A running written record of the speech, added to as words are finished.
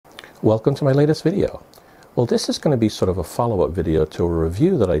Welcome to my latest video. Well, this is going to be sort of a follow-up video to a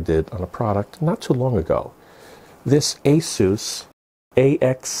review that I did on a product not too long ago. This ASUS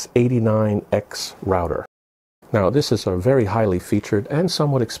AX89X router. Now, this is a very highly featured and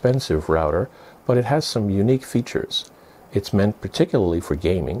somewhat expensive router, but it has some unique features. It's meant particularly for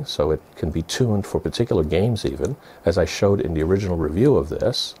gaming, so it can be tuned for particular games even, as I showed in the original review of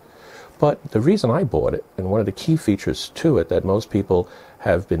this. But the reason I bought it, and one of the key features to it that most people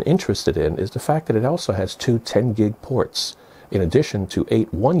have been interested in, is the fact that it also has two 10 gig ports, in addition to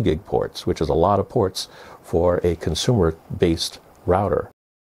 8 1 gig ports, which is a lot of ports for a consumer-based router.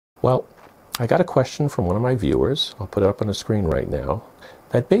 Well, I got a question from one of my viewers, I'll put it up on the screen right now,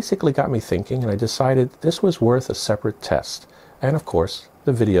 that basically got me thinking, and I decided this was worth a separate test, and of course,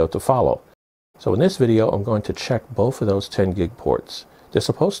 the video to follow. So in this video, I'm going to check both of those 10 gig ports. They're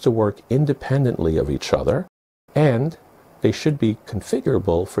supposed to work independently of each other, and they should be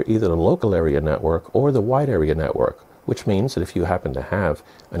configurable for either the local area network or the wide area network, which means that if you happen to have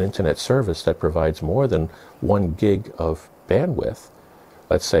an internet service that provides more than 1 gig of bandwidth,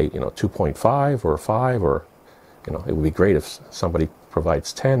 let's say, 2.5 or 5, or, it would be great if somebody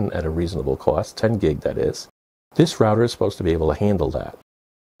provides 10 at a reasonable cost, 10 gig that is. This router is supposed to be able to handle that.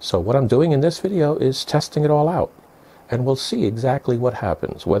 So what I'm doing in this video is testing it all out. And we'll see exactly what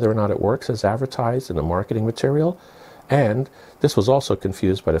happens, whether or not it works as advertised in the marketing material. And this was also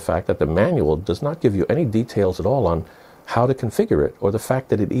confused by the fact that the manual does not give you any details at all on how to configure it, or the fact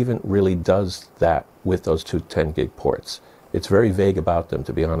that it even really does that with those two 10 gig ports. It's very vague about them,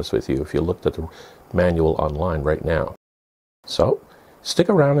 to be honest with you, if you looked at the manual online right now. So stick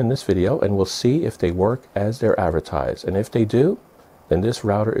around in this video and we'll see if they work as they're advertised. And if they do, then this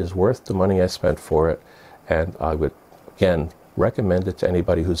router is worth the money I spent for it. And I would, again, recommend it to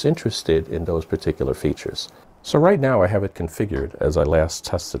anybody who's interested in those particular features. So right now I have it configured as I last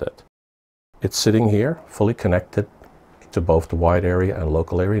tested it. It's sitting here, fully connected to both the wide area and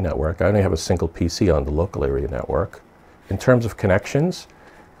local area network. I only have a single PC on the local area network. In terms of connections,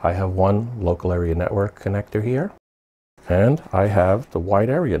 I have one local area network connector here, and I have the wide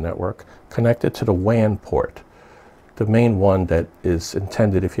area network connected to the WAN port, the main one that is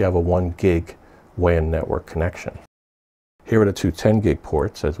intended if you have a 1 gig WAN network connection. Here are the two 10 gig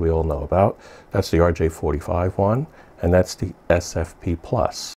ports, as we all know about. That's the RJ45 one, and that's the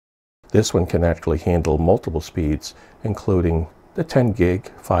SFP+. This one can actually handle multiple speeds, including the 10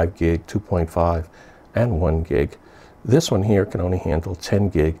 gig, 5 gig, 2.5, and 1 gig. This one here can only handle 10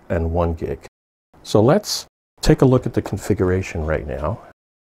 gig and 1 gig. So let's take a look at the configuration right now,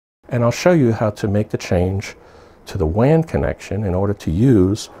 and I'll show you how to make the change to the WAN connection in order to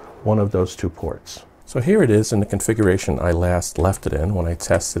use one of those two ports. So here it is in the configuration I last left it in when I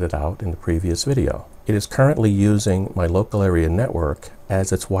tested it out in the previous video. It is currently using my local area network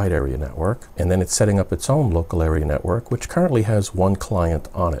as its wide area network, and then it's setting up its own local area network, which currently has one client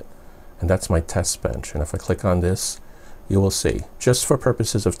on it, and that's my test bench. And if I click on this, you will see, just for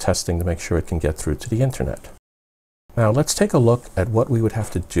purposes of testing to make sure it can get through to the internet. Now let's take a look at what we would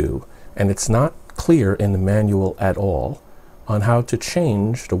have to do, and it's not clear in the manual at all on how to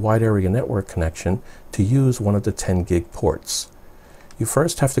change the wide area network connection to use one of the 10 gig ports. You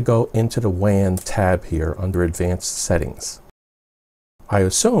first have to go into the WAN tab here under Advanced Settings. I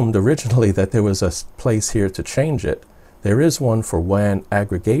assumed originally that there was a place here to change it. There is one for WAN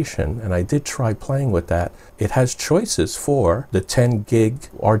aggregation, and I did try playing with that. It has choices for the 10 gig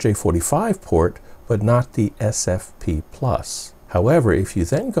RJ45 port, but not the SFP+. However, if you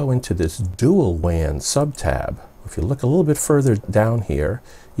then go into this dual WAN sub-tab, if you look a little bit further down here,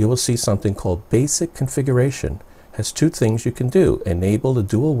 you will see something called Basic Configuration. It has two things you can do. Enable the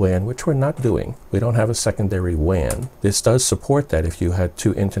dual WAN, which we're not doing. We don't have a secondary WAN. This does support that if you had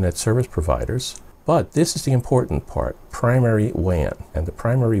two internet service providers. But this is the important part, primary WAN. And the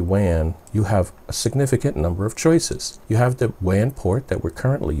primary WAN, you have a significant number of choices. You have the WAN port that we're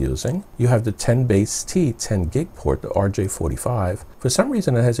currently using. You have the 10BASE-T 10 gig port, the RJ45. For some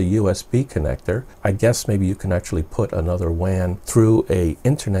reason it has a USB connector. I guess maybe you can actually put another WAN through a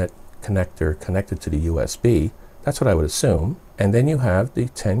internet connector connected to the USB. That's what I would assume. And then you have the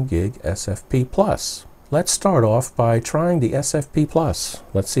 10 gig SFP+. Let's start off by trying the SFP+.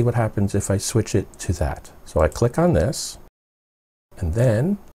 Let's see what happens if I switch it to that. So I click on this, and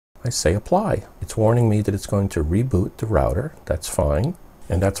then I say apply. It's warning me that it's going to reboot the router. That's fine.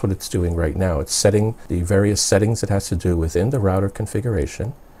 And that's what it's doing right now. It's setting the various settings it has to do within the router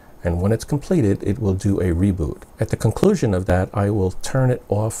configuration. And when it's completed, it will do a reboot. At the conclusion of that, I will turn it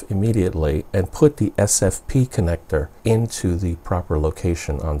off immediately and put the SFP connector into the proper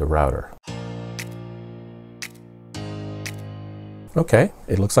location on the router. Okay,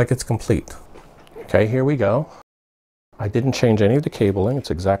 it looks like it's complete. Okay, here we go. I didn't change any of the cabling.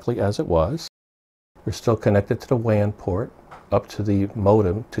 It's exactly as it was. We're still connected to the WAN port, up to the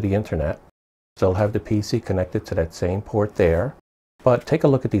modem, to the internet. Still have the PC connected to that same port there. But take a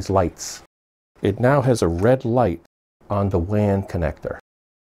look at these lights. It now has a red light on the WAN connector.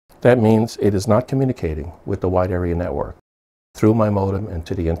 That means it is not communicating with the wide area network through my modem and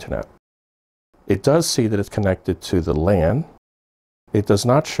to the internet. It does see that it's connected to the LAN. It does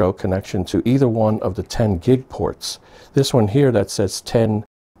not show connection to either one of the 10 gig ports. This one here that says 10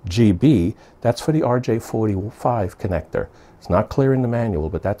 GB, that's for the RJ45 connector. It's not clear in the manual,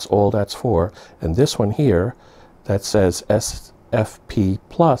 but that's all that's for. And this one here that says SFP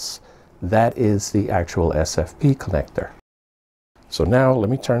plus, that is the actual SFP connector. So now let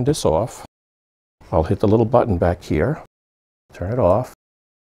me turn this off. I'll hit the little button back here, turn it off.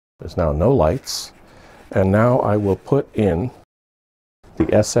 There's now no lights. And now I will put in the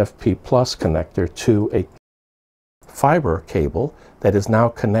SFP plus connector to a fiber cable that is now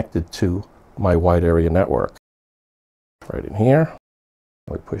connected to my wide area network. Right in here.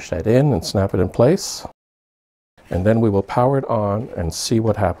 We push that in and snap it in place. And then we will power it on and see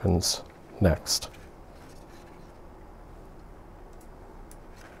what happens next.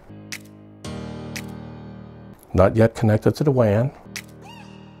 Not yet connected to the WAN.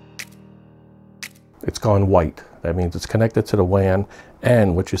 It's gone white. That means it's connected to the WAN,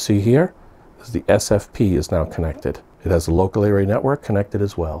 and what you see here is the SFP is now connected. It has a local area network connected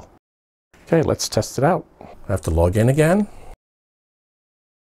as well. Okay, let's test it out. I have to log in again.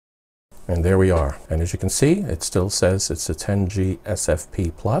 And there we are. And as you can see, it still says it's a 10G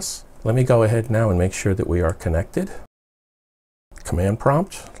SFP plus. Let me go ahead now and make sure that we are connected. Command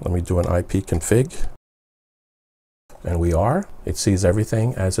prompt. Let me do an IP config. And we are. It sees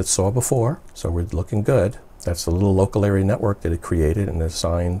everything as it saw before, so we're looking good. That's the little local area network that it created and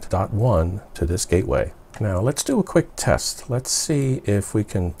assigned .1 to this gateway. Now let's do a quick test. Let's see if we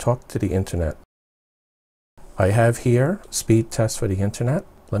can talk to the internet. I have here speed test for the internet.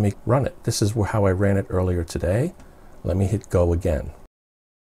 Let me run it. This is how I ran it earlier today. Let me hit go again.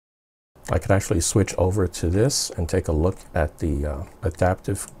 I could actually switch over to this and take a look at the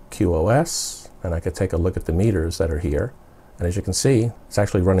adaptive QoS, and I could take a look at the meters that are here. And as you can see, it's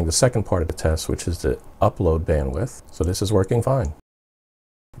actually running the second part of the test, which is the upload bandwidth. So this is working fine.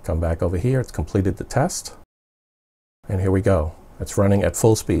 Come back over here, it's completed the test. And here we go. It's running at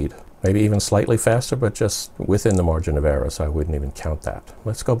full speed. Maybe even slightly faster, but just within the margin of error, so I wouldn't even count that.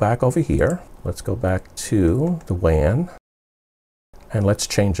 Let's go back over here. Let's go back to the WAN, and let's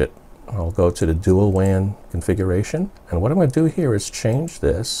change it. I'll go to the dual WAN configuration, and what I'm going to do here is change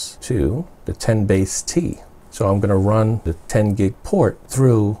this to the 10 base T. So I'm going to run the 10 gig port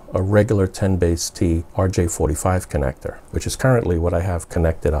through a regular 10 base T RJ45 connector, which is currently what I have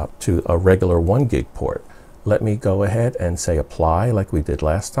connected up to a regular 1 gig port. Let me go ahead and say apply like we did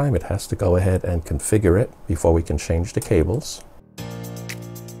last time. It has to go ahead and configure it before we can change the cables.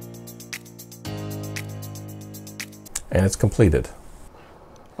 And it's completed.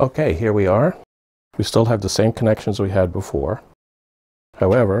 Okay, here we are. We still have the same connections we had before.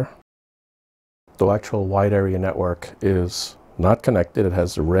 However, the actual wide area network is not connected. It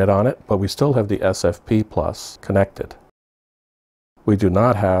has the red on it, but we still have the SFP plus connected. We do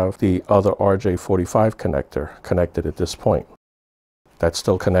not have the other RJ45 connector connected at this point. That's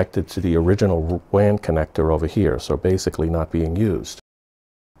still connected to the original WAN connector over here, so basically not being used.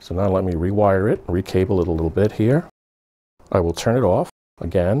 So now let me rewire it, recable it a little bit here. I will turn it off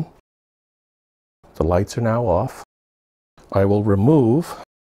again. The lights are now off. I will remove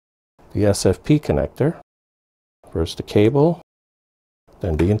the SFP connector. First the cable,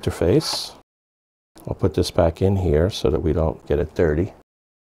 then the interface. I'll put this back in here so that we don't get it dirty.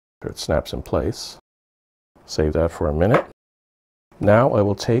 It snaps in place. Save that for a minute. Now I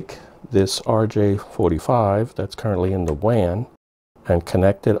will take this RJ45 that's currently in the WAN and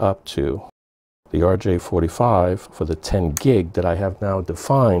connect it up to the RJ45 for the 10 gig that I have now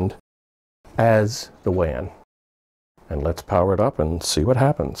defined as the WAN. And let's power it up and see what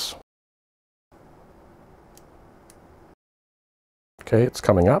happens. Okay, it's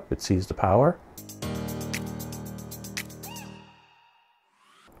coming up. It sees the power.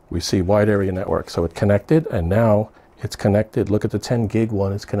 We see wide area network, so it connected, and now it's connected. Look at the 10 gig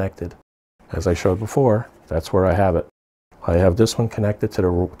one is connected. As I showed before, that's where I have it. I have this one connected to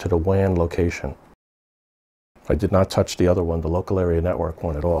the WAN location. I did not touch the other one, the local area network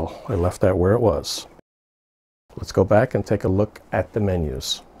one, at all. I left that where it was. Let's go back and take a look at the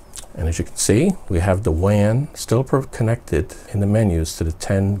menus. And as you can see, we have the WAN still connected in the menus to the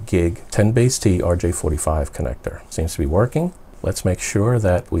 10 gig, 10 base T RJ45 connector. Seems to be working. Let's make sure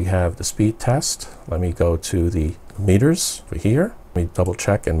that we have the speed test. Let me go to the meters for here. Let me double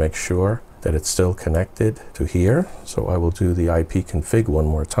check and make sure that it's still connected to here. So I will do the IP config one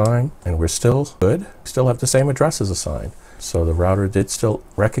more time, and we're still good. Still have the same addresses assigned. So the router did still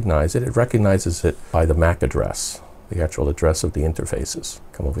recognize it. It recognizes it by the MAC address, the actual address of the interfaces.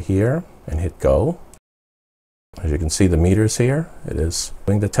 Come over here and hit go. As you can see the meters here, it is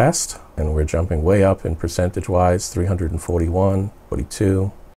doing the test, and we're jumping way up in percentage-wise, 341,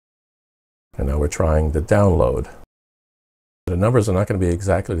 42. And now we're trying the download. The numbers are not going to be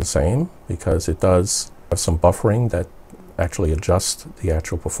exactly the same because it does have some buffering that actually adjusts the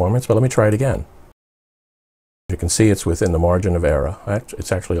actual performance, but let me try it again. You can see it's within the margin of error.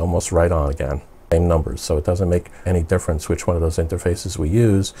 It's actually almost right on again. Same numbers, so it doesn't make any difference which one of those interfaces we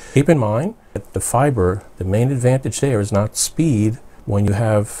use. Keep in mind that the fiber, the main advantage there is not speed when you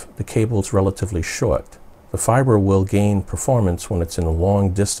have the cables relatively short. The fiber will gain performance when it's in a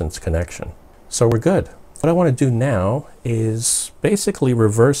long distance connection. So we're good. What I want to do now is basically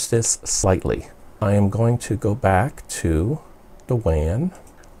reverse this slightly. I am going to go back to the WAN.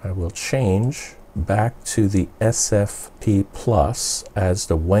 I will change back to the SFP Plus as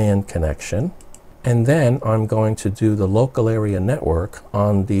the WAN connection. And then I'm going to do the local area network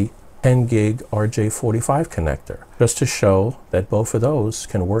on the 10 gig RJ45 connector, just to show that both of those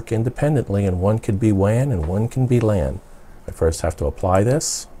can work independently, and one can be WAN and one can be LAN. I first have to apply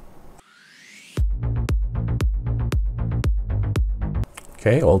this.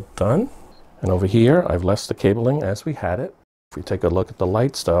 Okay, all done. And over here, I've left the cabling as we had it. If we take a look at the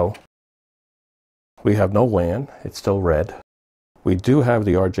lights though, we have no WAN, it's still red. We do have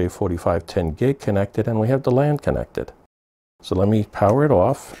the RJ45 10 gig connected, and we have the LAN connected. So let me power it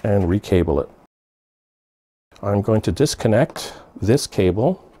off and recable it. I'm going to disconnect this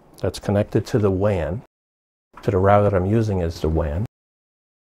cable that's connected to the WAN, to the router that I'm using as the WAN.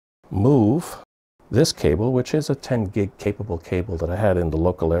 Move this cable, which is a 10 gig capable cable that I had in the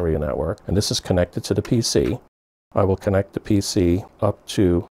local area network, and this is connected to the PC. I will connect the PC up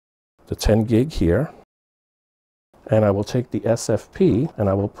to the 10 gig here, and I will take the SFP and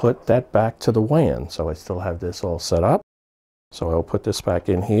I will put that back to the WAN. So I still have this all set up. So I'll put this back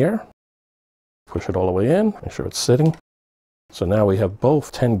in here, push it all the way in, make sure it's sitting. So now we have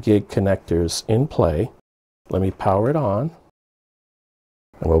both 10 gig connectors in play. Let me power it on,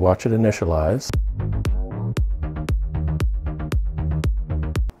 and we'll watch it initialize.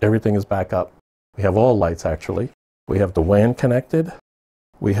 Everything is back up. We have all lights actually. We have the WAN connected.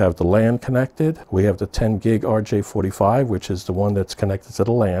 We have the LAN connected. We have the 10 gig RJ45, which is the one that's connected to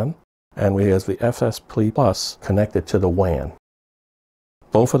the LAN. And we have the SFP Plus connected to the WAN.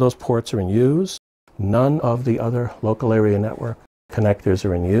 Both of those ports are in use. None of the other local area network connectors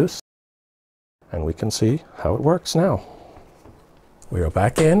are in use. And we can see how it works now. We are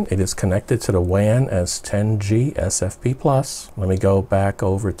back in. It is connected to the WAN as 10G SFP Plus. Let me go back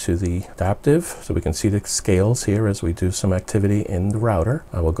over to the adaptive so we can see the scales here as we do some activity in the router.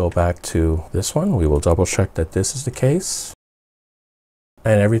 I will go back to this one. We will double check that this is the case.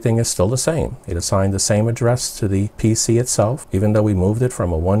 And everything is still the same. It assigned the same address to the PC itself. Even though we moved it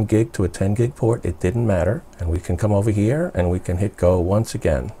from a 1 gig to a 10 gig port, it didn't matter. And we can come over here and we can hit go once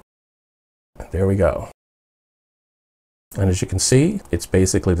again. There we go. And as you can see, it's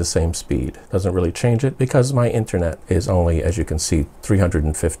basically the same speed. Doesn't really change it because my internet is only, as you can see,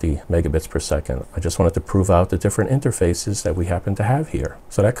 350 megabits per second. I just wanted to prove out the different interfaces that we happen to have here.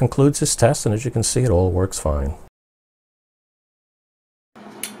 So that concludes this test, and as you can see, it all works fine.